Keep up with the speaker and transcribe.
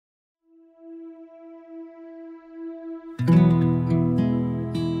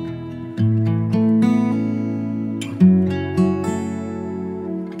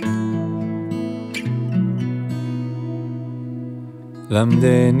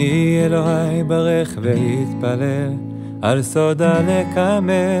למדני אלוהי ברך והתפלל, על סודה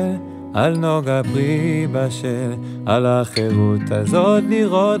לקמל, על נוגה פרי בשל, על החירות הזאת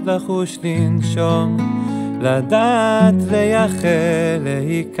לראות, לחוש, לנשום, לדעת, לייחל,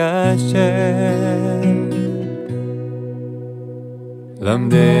 להיכשל.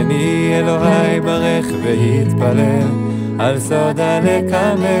 למדני אלוהי ברך והתפלל, על סודה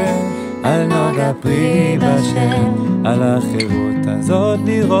לקמל, על נוגה פרי בשל, על החירות הזאת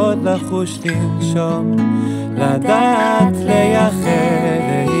לראות, לחוש, לנשום, לדעת, לייחל,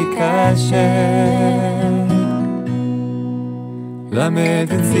 להיכשל. למד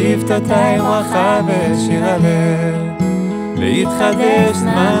את שפתותי ברכה ושיר הלל, בהתחדש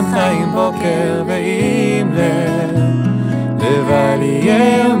זמנך עם בוקר ועם לבל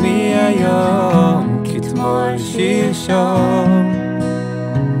יהיה יומי היום כתמול שלשום.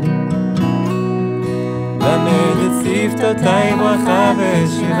 למד את שפתותי ברכה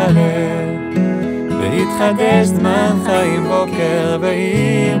ושיר הלל, בהתחדש זמנך עם בוקר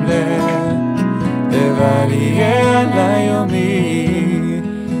ועם לבל יהיה עלי יומי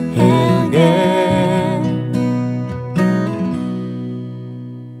הרגל.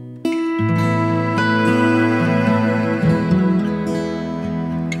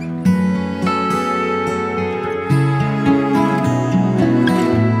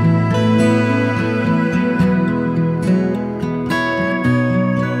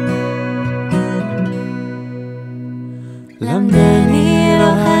 למדני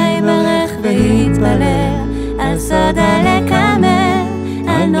אלוהי ברך והתפלל, על סודה לקמל,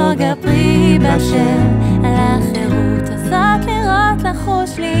 על נוגה פרי בשל, על החירות הזאת לראות,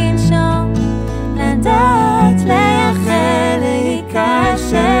 לחוש, לנשום, לדעת, לייחל,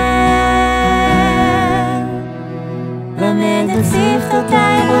 להיכשל. למד את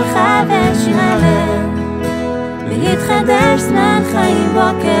שפתותי ברכה ושיר הלל, בהתחדש זמנך עם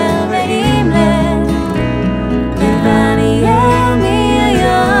בוקר ועם לבל יהיה יומי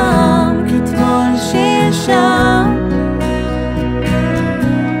היום כתמול שלשום.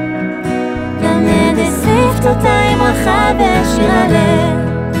 למד את שפתותי ברכה ושיר הלל,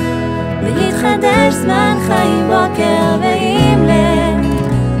 בהתחדש זמנך עם בוקר ועם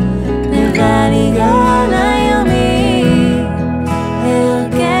לבל יהיה עלי יומי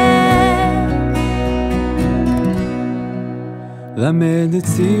הרגל. למד את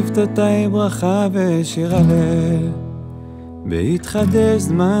שפתותי ברכה ושיר הלל, בהתחדש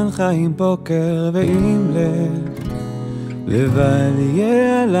זמנך עם בוקר ועם לבל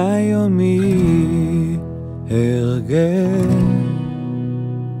יהיה עלי יומי הרגל.